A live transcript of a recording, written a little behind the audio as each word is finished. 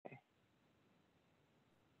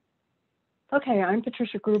Okay, I'm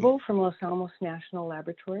Patricia Grubel from Los Alamos National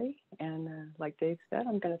Laboratory, and like Dave said,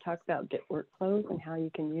 I'm going to talk about Git Workflows and how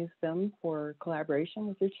you can use them for collaboration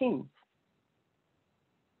with your teams.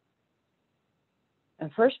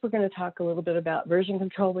 And first, we're going to talk a little bit about version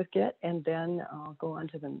control with Git, and then I'll go on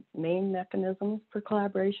to the main mechanisms for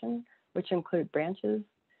collaboration, which include branches,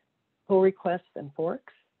 pull requests, and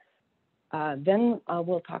forks. Then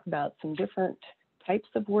we'll talk about some different types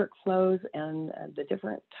of workflows and the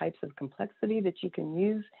different types of complexity that you can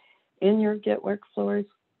use in your Git workflows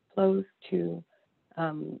to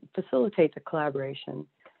facilitate the collaboration.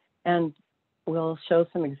 And we'll show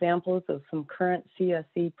some examples of some current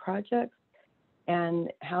CSE projects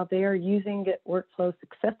and how they are using Git workflows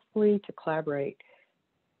successfully to collaborate.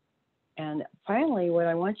 And finally, what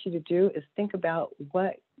I want you to do is think about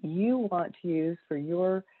what you want to use for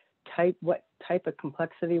your type, what type of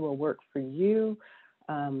complexity will work for you,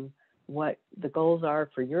 what the goals are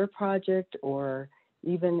for your project, or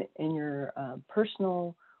even in your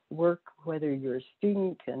personal work, whether you're a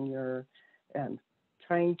student and you're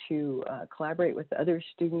trying to collaborate with other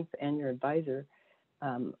students and your advisor.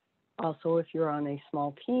 Also, if you're on a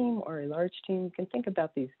small team or a large team, you can think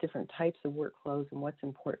about these different types of workflows and what's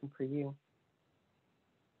important for you.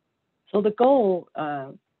 So the goal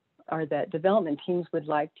are that development teams would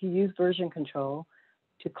like to use version control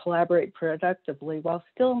to collaborate productively while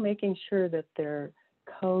still making sure that their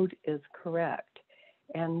code is correct.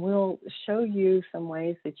 And we'll show you some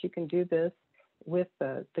ways that you can do this with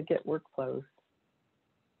the Git workflows.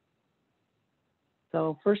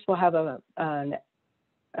 So first we'll have a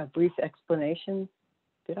brief explanation.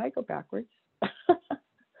 Did I go backwards?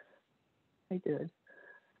 I did.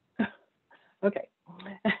 Okay.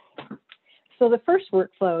 So the first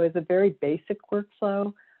workflow is a very basic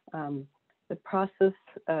workflow. The process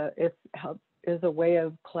is a way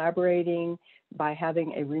of collaborating by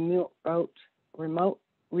having a remote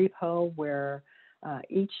repo where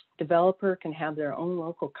each developer can have their own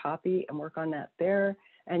local copy and work on that there,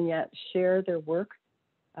 and yet share their work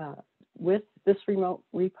with this remote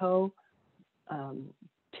repo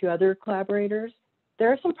to other collaborators.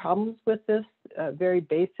 There are some problems with this very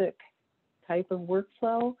basic type of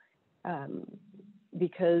workflow.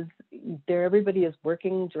 Because everybody is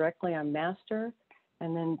working directly on master.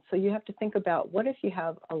 And then, so you have to think about, what if you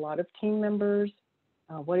have a lot of team members?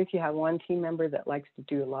 What if you have one team member that likes to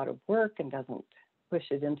do a lot of work and doesn't push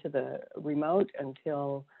it into the remote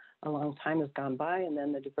until a long time has gone by, and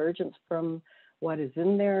then the divergence from what is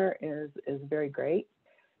in there is very great.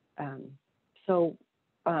 There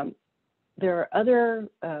are other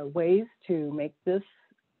ways to make this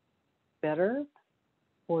better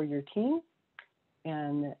for your team.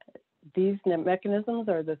 And these mechanisms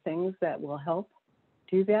are the things that will help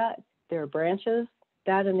do that. There are branches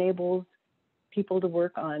that enables people to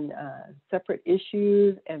work on separate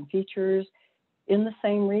issues and features in the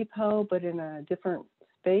same repo, but in a different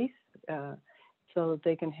space, so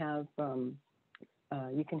they can have,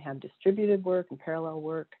 you can have distributed work and parallel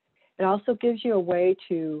work. It also gives you a way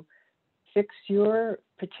to fix your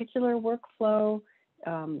particular workflow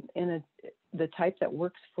in the type that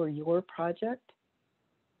works for your project.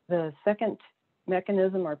 The second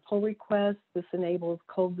mechanism are pull requests. This enables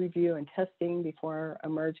code review and testing before a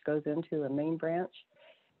merge goes into a main branch.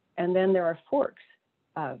 And then there are forks.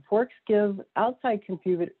 Forks give outside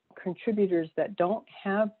contributors that don't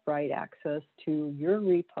have write access to your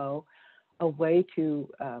repo a way to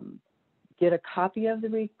get a copy of the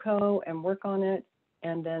repo and work on it,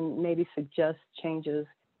 and then maybe suggest changes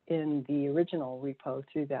in the original repo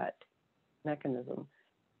through that mechanism.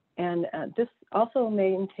 And this also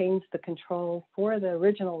maintains the control for the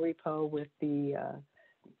original repo with the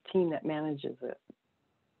team that manages it.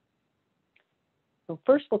 So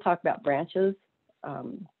first we'll talk about branches.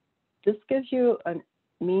 This gives you a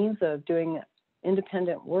means of doing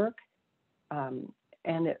independent work,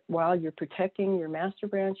 and while you're protecting your master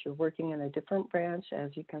branch, you're working in a different branch,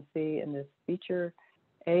 as you can see in this feature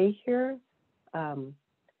A here.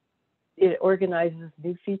 It organizes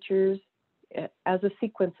new features as a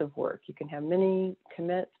sequence of work. You can have many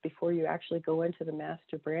commits before you actually go into the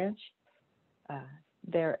master branch.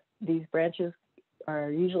 These branches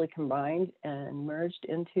are usually combined and merged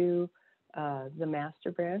into the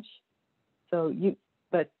master branch.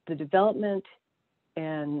 But the development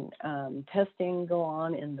and testing go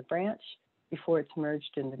on in the branch before it's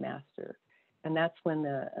merged into master. And that's when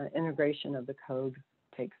the integration of the code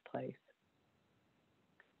takes place.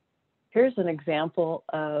 Here's an example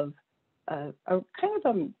of a kind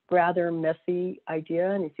of a rather messy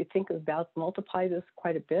idea. And if you think about, multiply this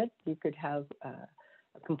quite a bit, you could have a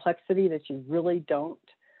complexity that you really don't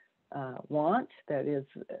want that is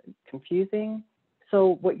confusing.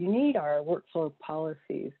 So what you need are workflow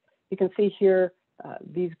policies. You can see here,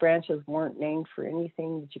 these branches weren't named for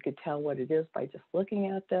anything, but you could tell what it is by just looking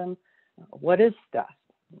at them. What is stuff?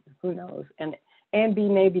 Who knows? And A and B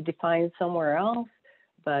may be defined somewhere else,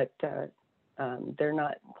 but they're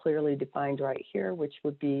not clearly defined right here, which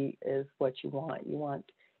is what you want. You want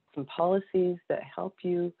some policies that help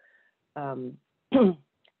you.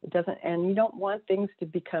 It doesn't, and you don't want things to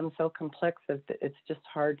become so complex that it's just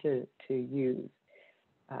hard to use.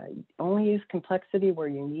 Only use complexity where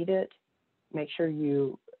you need it. Make sure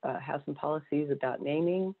you have some policies about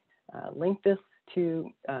naming. Link this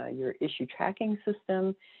to your issue tracking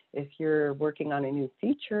system. If you're working on a new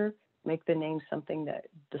feature, make the name something that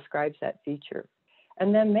describes that feature.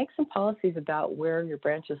 And then make some policies about where your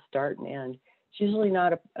branches start and end. It's usually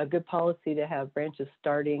not a good policy to have branches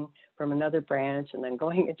starting from another branch and then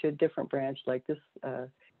going into a different branch like this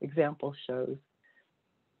example shows.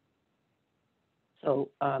 So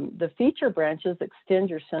the feature branches extend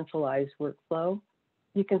your centralized workflow.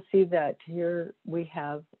 You can see that here we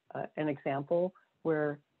have an example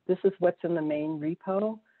where this is what's in the main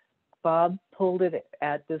repo. Bob pulled it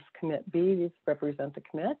at this commit B. These represent the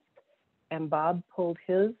commits. And Bob pulled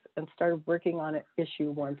his and started working on it,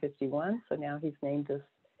 issue 151. So now he's named this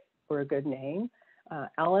for a good name.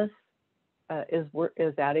 Alice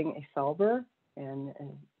is adding a solver, and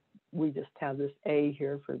we just have this A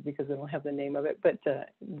here because we don't have the name of it, but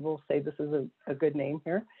we'll say this is a good name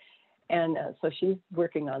here. And so she's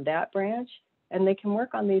working on that branch, and they can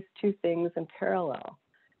work on these two things in parallel.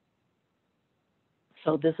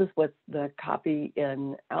 So this is what's the copy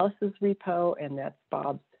in Alice's repo, and that's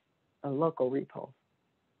Bob's local repo.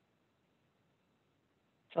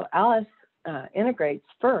 So Alice integrates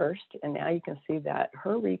first, and now you can see that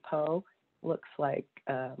her repo looks like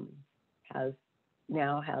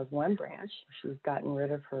now has one branch. She's gotten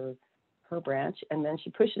rid of her branch, and then she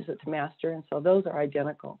pushes it to master, and so those are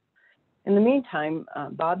identical. In the meantime,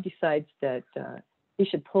 Bob decides that he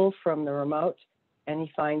should pull from the remote, and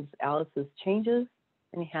he finds Alice's changes,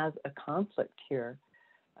 and he has a conflict here.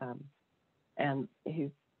 And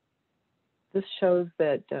this shows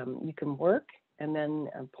that you can work and then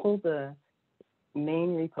pull the main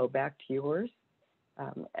repo back to yours.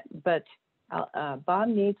 But Bob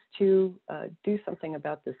needs to do something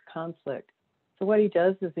about this conflict. So what he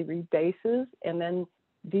does is he rebases, and then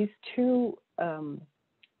these two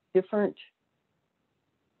different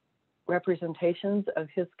representations of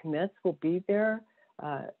his commits will be there.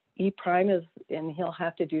 E prime is, and he'll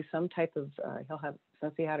have to do some type of,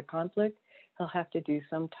 since he had a conflict, he'll have to do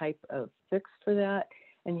some type of fix for that.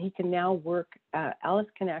 And he can now work, Alice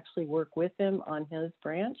can actually work with him on his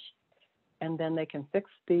branch, and then they can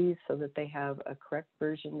fix these so that they have a correct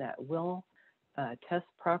version that will test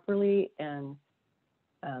properly, and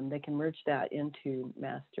they can merge that into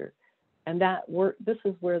master. And this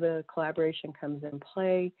is where the collaboration comes in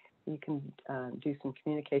play. You can do some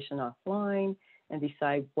communication offline and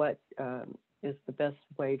decide what is the best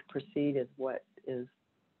way to proceed, what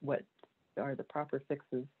are the proper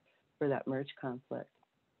fixes for that merge conflict.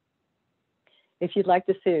 If you'd like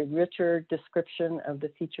to see a richer description of the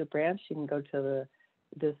feature branch, you can go to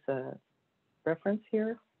this reference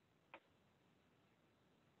here.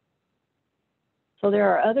 So there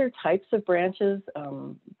are other types of branches.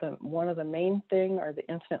 One of the main thing are the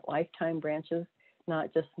infinite lifetime branches,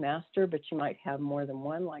 not just master, but you might have more than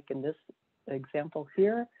one, like in this example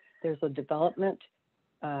here. There's a development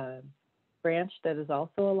branch that is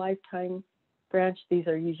also a lifetime branch. These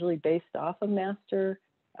are usually based off of master.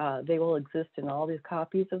 They will exist in all these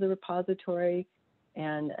copies of the repository,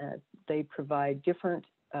 and they provide different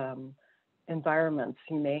environments.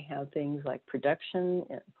 You may have things like production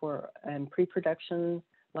and pre-production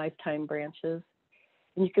lifetime branches.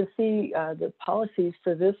 And you can see the policies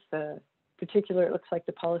for this particular, it looks like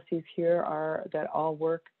the policies here are that all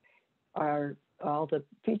the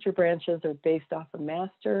feature branches are based off of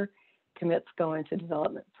master. Commits go into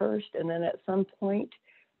development first, and then at some point,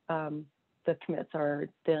 the commits are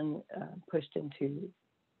then pushed into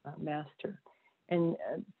master. And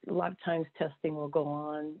a lot of times testing will go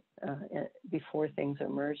on before things are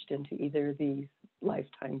merged into either of these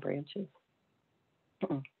lifetime branches.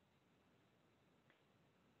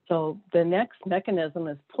 So the next mechanism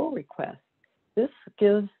is pull request. This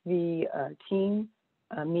gives the team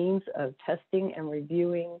a means of testing and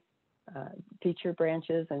reviewing feature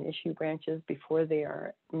branches and issue branches before they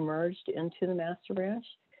are merged into the master branch.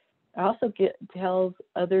 It also tells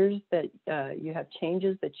others that you have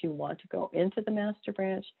changes that you want to go into the master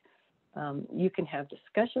branch. You can have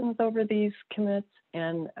discussions over these commits,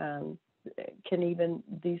 and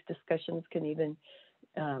these discussions can even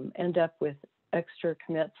end up with extra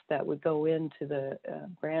commits that would go into the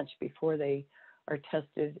branch before they are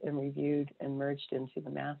tested and reviewed and merged into the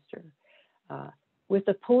master. With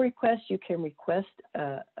a pull request, you can request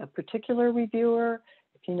a particular reviewer.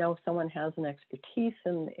 If you know someone has an expertise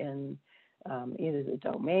in either the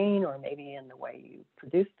domain or maybe in the way you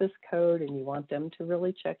produce this code and you want them to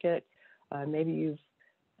really check it. Maybe you've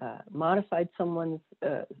modified someone's,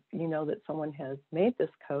 you know that someone has made this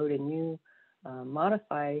code and you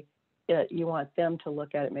modify it, you want them to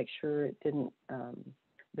look at it, make sure it didn't,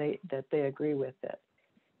 that they agree with it.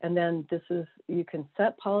 And then you can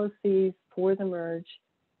set policies for the merge,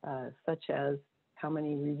 such as how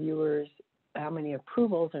many reviewers, how many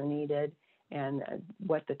approvals are needed, and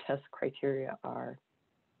what the test criteria are.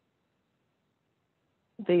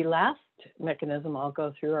 The last mechanism I'll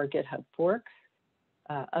go through are GitHub forks.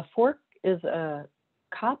 A fork is a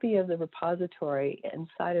copy of the repository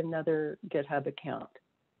inside another GitHub account.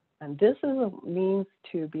 And this is a means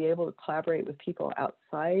to be able to collaborate with people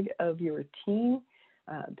outside of your team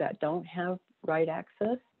that don't have write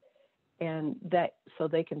access, and so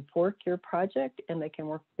they can fork your project and they can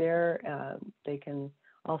work there. They can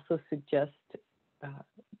also suggest,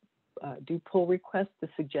 do pull requests to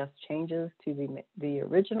suggest changes to the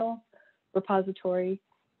original repository.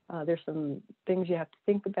 There's some things you have to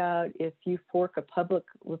think about. If you fork a public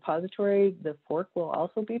repository, the fork will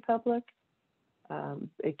also be public.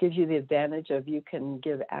 It gives you the advantage of you can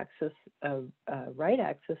give access, write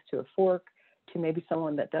access to a fork to maybe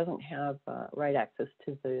someone that doesn't have write access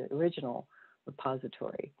to the original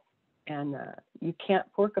repository. And you can't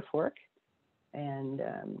fork a fork. And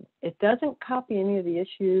it doesn't copy any of the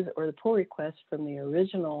issues or the pull requests from the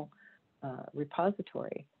original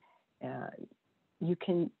repository. You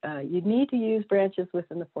need to use branches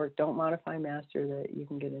within the fork. Don't modify master, that you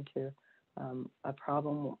can get into a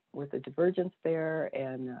problem with the divergence there.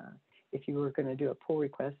 And if you were going to do a pull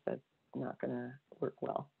request, that's not going to work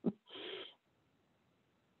well.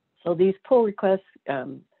 So these pull requests,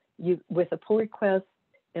 with a pull request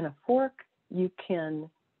in a fork, you can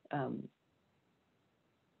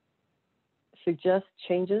suggest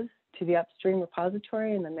changes to the upstream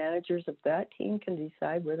repository, and the managers of that team can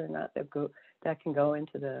decide whether or not that can go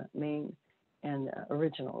into the main and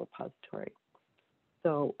original repository.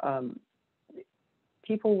 So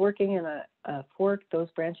people working in a fork,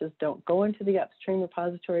 those branches don't go into the upstream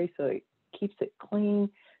repository, so it keeps it clean.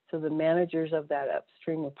 So the managers of that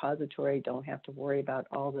upstream repository don't have to worry about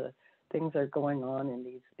all the things that are going on in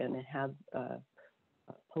these, and have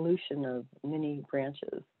pollution of many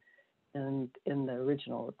branches in the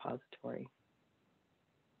original repository.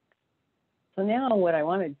 So now what I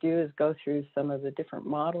want to do is go through some of the different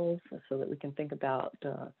models so that we can think about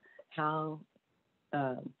how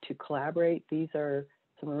to collaborate. These are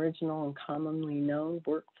some original and commonly known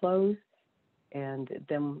workflows, and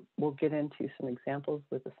then we'll get into some examples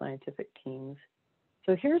with the scientific teams.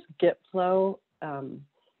 So here's Git flow.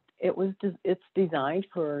 It's designed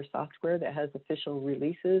for software that has official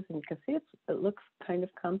releases, and you can see it looks kind of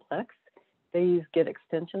complex. They use Git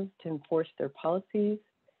extensions to enforce their policies,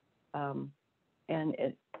 and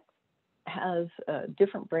it has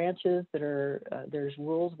different branches that are, there's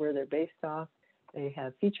rules where they're based off. They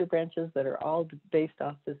have feature branches that are all based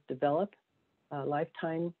off this develop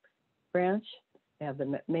lifetime branch. They have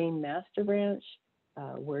the main master branch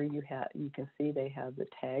where you can see they have the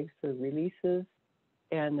tags for releases.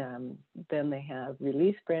 And then they have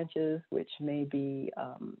release branches, which may be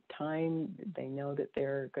time. They know that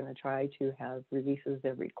they're going to try to have releases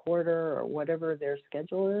every quarter or whatever their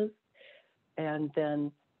schedule is. And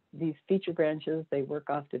then these feature branches, they work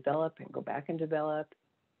off develop and go back and develop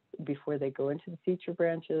before they go into the feature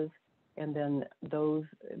branches. And then those,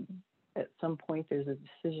 at some point, there's a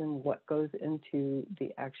decision what goes into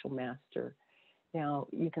the actual master. Now,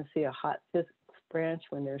 you can see a hot fix branch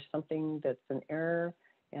when there's something that's an error,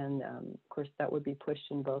 and of course that would be pushed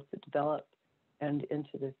in both the develop and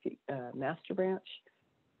into the master branch.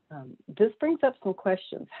 This brings up some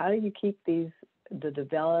questions. How do you keep the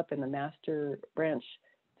develop and the master branch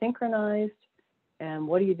synchronized? And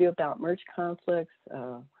what do you do about merge conflicts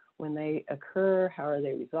when they occur? How are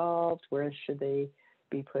they resolved? Where should they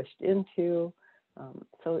be pushed into?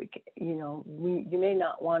 So, you may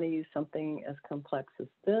not want to use something as complex as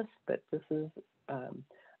this, but this is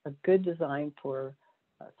a good design for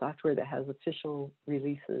software that has official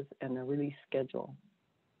releases and a release schedule.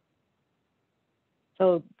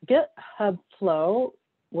 So GitHub Flow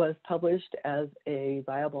was published as a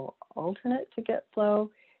viable alternate to Git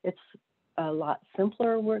Flow. It's a lot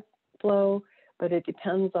simpler workflow, but it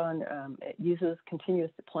depends on, it uses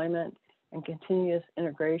continuous deployment. and continuous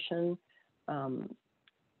integration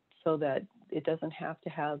so that it doesn't have to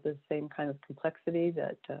have the same kind of complexity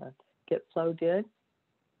that Git Flow did.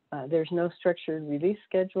 There's no structured release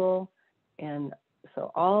schedule, and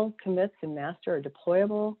so all commits in master are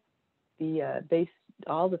deployable.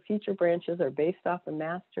 All the feature branches are based off of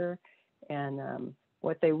master, and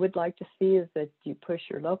what they would like to see is that you push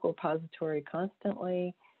your local repository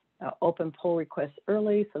constantly, open pull requests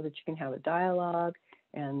early so that you can have a dialogue,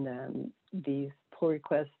 and these pull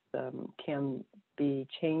requests can be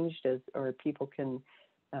changed or people can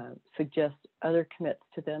suggest other commits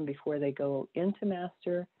to them before they go into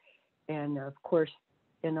master. And of course,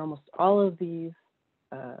 in almost all of these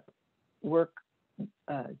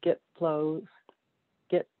Git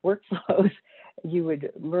workflows, you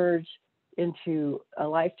would merge into a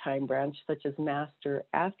lifetime branch such as master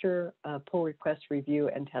after pull request review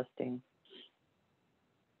and testing.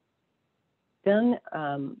 Then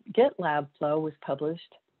GitLab Flow was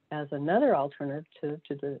published as another alternative to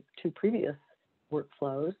the two previous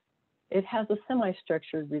workflows. It has a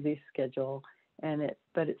semi-structured release schedule,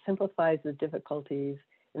 but it simplifies the difficulties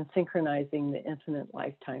in synchronizing the infinite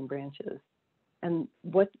lifetime branches. And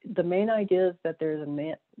what the main idea is that there's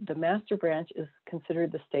the master branch is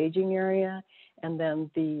considered the staging area, and then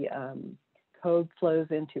the code flows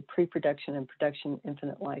into pre-production and production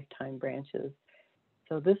infinite lifetime branches.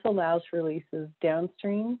 So this allows releases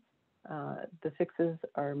downstream. The fixes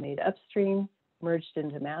are made upstream, merged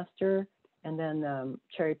into master, and then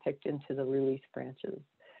cherry-picked into the release branches.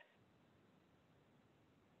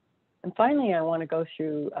 And finally, I want to go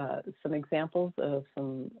through some examples of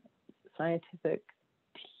some scientific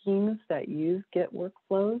teams that use Git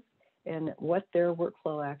Workflows and what their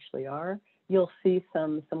workflow actually are. You'll see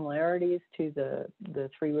some similarities to the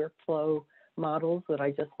three workflow models that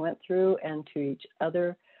I just went through and to each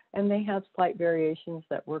other, and they have slight variations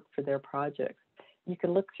that work for their projects. You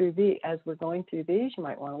can look through as we're going through these, you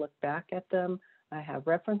might want to look back at them. I have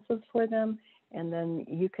references for them, and then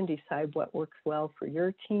you can decide what works well for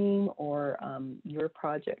your team or your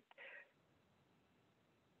project.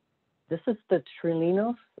 This is the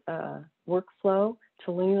Trilinos workflow.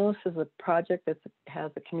 Trilinos is a project that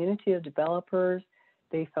has a community of developers.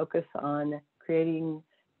 They focus on creating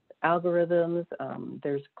algorithms.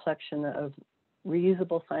 There's a collection of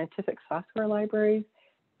reusable scientific software libraries.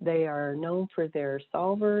 They are known for their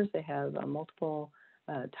solvers. They have multiple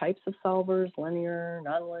types of solvers: linear,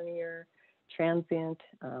 nonlinear, transient,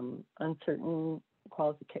 uncertain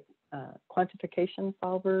quantification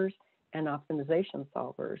solvers, and optimization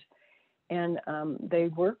solvers. And they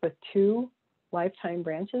work with two lifetime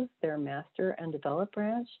branches, their master and develop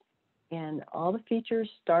branch, and all the features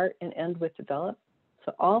start and end with develop.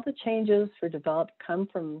 So all the changes for develop come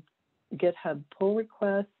from GitHub pull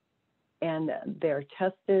requests, and they're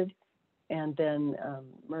tested and then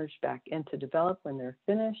merged back into develop when they're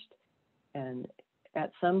finished. And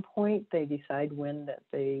at some point, they decide when that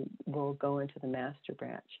they will go into the master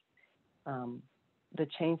branch. The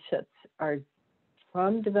change sets are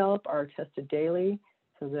from develop are tested daily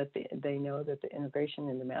so that they know that the integration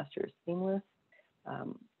in the master is seamless.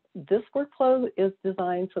 This workflow is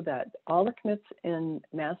designed so that all the commits in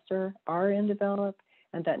master are in develop,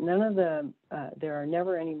 and that none of there are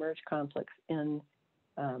never any merge conflicts in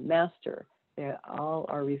master. They all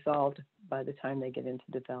are resolved by the time they get into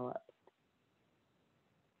develop.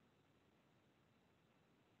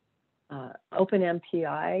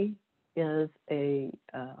 OpenMPI is a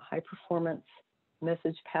high-performance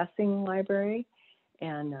message passing library,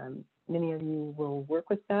 and many of you will work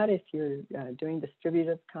with that if you're doing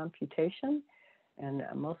distributed computation, and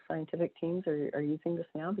most scientific teams are using this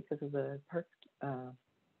now because of the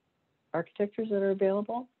architectures that are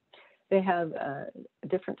available. They have a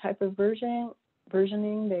different type of versioning.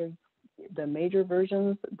 The major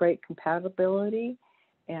versions break compatibility,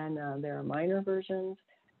 and there are minor versions,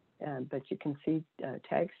 but you can see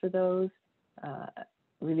tags for those.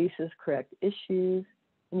 Releases correct issues,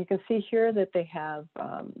 and you can see here that they have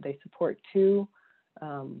they support two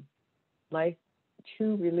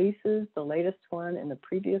releases, the latest one and the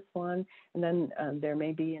previous one, and then there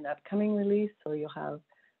may be an upcoming release, so you'll have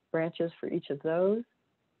branches for each of those,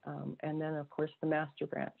 and then of course the master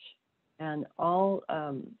branch. And all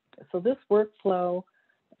so this workflow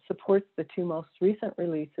supports the two most recent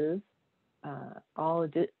releases. All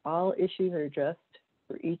issues are addressed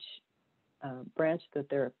for each branch that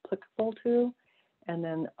they're applicable to, and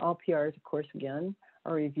then all PRs, of course, again,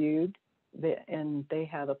 are reviewed, and they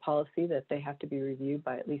have a policy that they have to be reviewed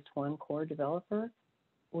by at least one core developer.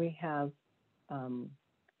 We have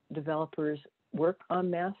developers work on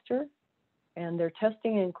master, and their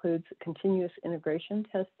testing includes continuous integration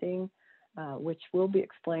testing, which will be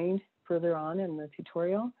explained further on in the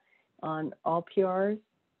tutorial. On all PRs,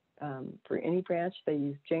 for any branch, they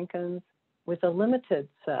use Jenkins with a limited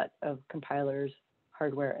set of compilers,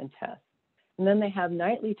 hardware, and tests. And then they have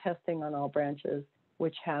nightly testing on all branches,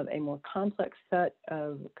 which have a more complex set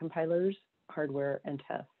of compilers, hardware, and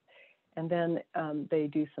tests. And then they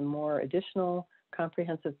do some more additional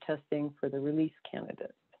comprehensive testing for the release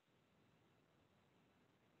candidates.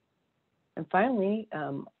 And finally,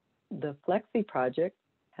 the Flexi project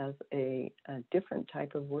has a different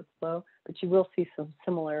type of workflow, but you will see some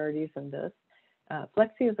similarities in this.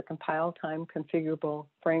 Flexi is a compile time configurable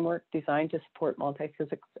framework designed to support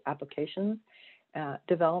multi-physics applications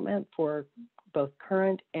development for both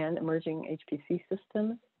current and emerging HPC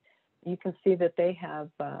systems. You can see that they have,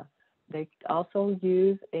 they also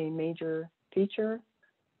use a major feature,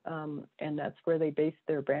 and that's where they base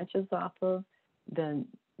their branches off of. The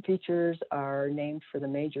features are named for the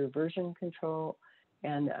major version control,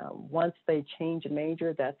 and once they change a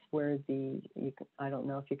major, that's where I don't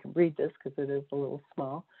know if you can read this because it is a little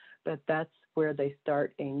small, but that's where they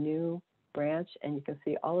start a new branch, and you can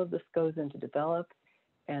see all of this goes into develop,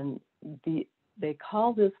 and they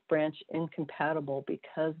call this branch incompatible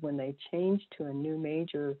because when they change to a new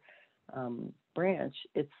major branch,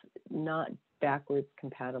 it's not backwards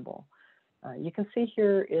compatible. You can see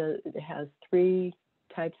here it has 3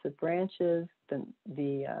 types of branches. Of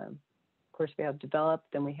course, we have develop,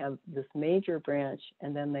 then we have this major branch,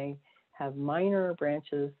 and then they have minor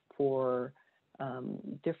branches for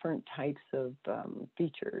different types of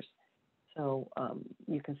features. So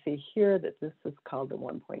you can see here that this is called the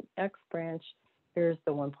 1.x branch. Here's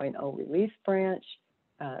the 1.0 release branch.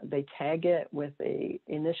 They tag it with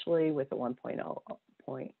initially with a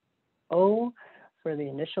 1.0 for the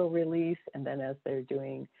initial release, and then as they're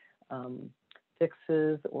doing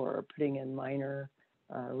fixes or putting in minor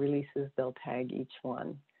releases, they'll tag each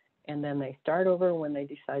one. And then they start over when they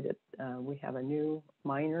decide that we have a new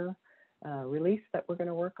minor release that we're going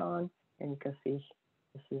to work on. And you can see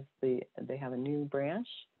this is they have a new branch,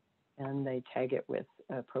 and they tag it with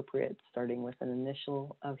appropriate, starting with an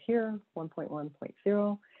initial of here,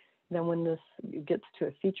 1.1.0. Then when this gets to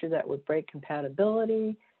a feature that would break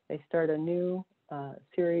compatibility, they start a new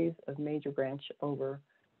series of major branch over,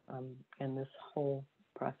 and this whole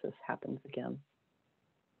process happens again.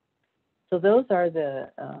 So those are the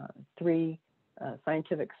 3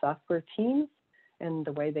 scientific software teams and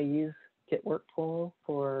the way they use Git Workflows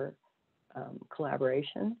for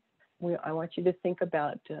collaboration. I want you to think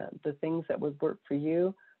about the things that would work for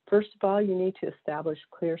you. First of all, you need to establish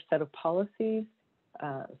a clear set of policies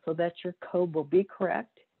so that your code will be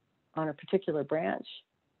correct on a particular branch,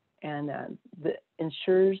 and that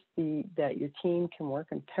ensures that your team can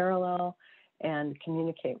work in parallel and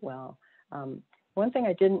communicate well. One thing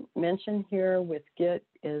I didn't mention here with Git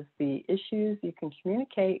is the issues. You can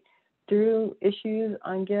communicate through issues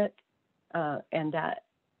on Git, and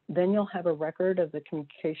then you'll have a record of the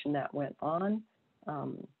communication that went on,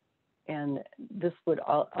 and this would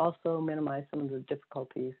also minimize some of the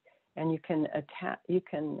difficulties. And you can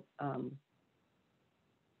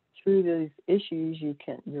through these issues,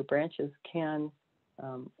 your branches can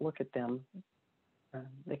look at them.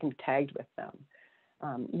 They can be tagged with them.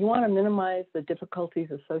 You want to minimize the difficulties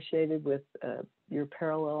associated with your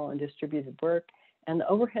parallel and distributed work and the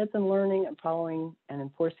overheads in learning and following and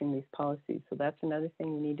enforcing these policies. So that's another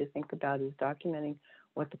thing you need to think about, is documenting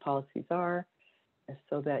what the policies are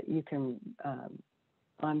so that you can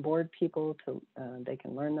onboard people to they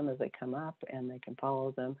can learn them as they come up and they can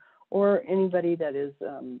follow them, or anybody that is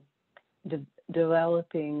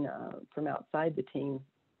developing from outside the team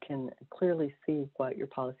can clearly see what your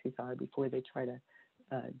policies are before they try to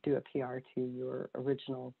do a PR to your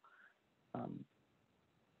original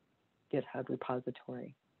GitHub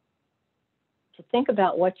repository. So think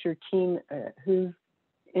about what your team, who's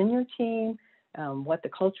in your team, what the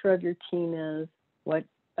culture of your team is, what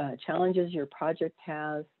challenges your project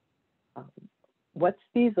has, what's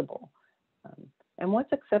feasible, and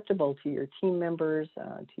what's acceptable to your team members,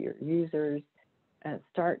 to your users.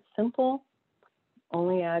 Start simple,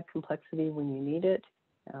 only add complexity when you need it.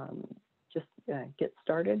 Just get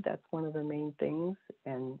started. That's one of the main things.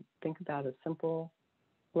 And think about a simple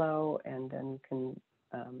flow, and then you can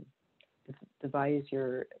devise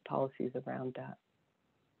your policies around that.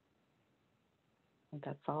 And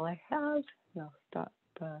that's all I have. And I'll stop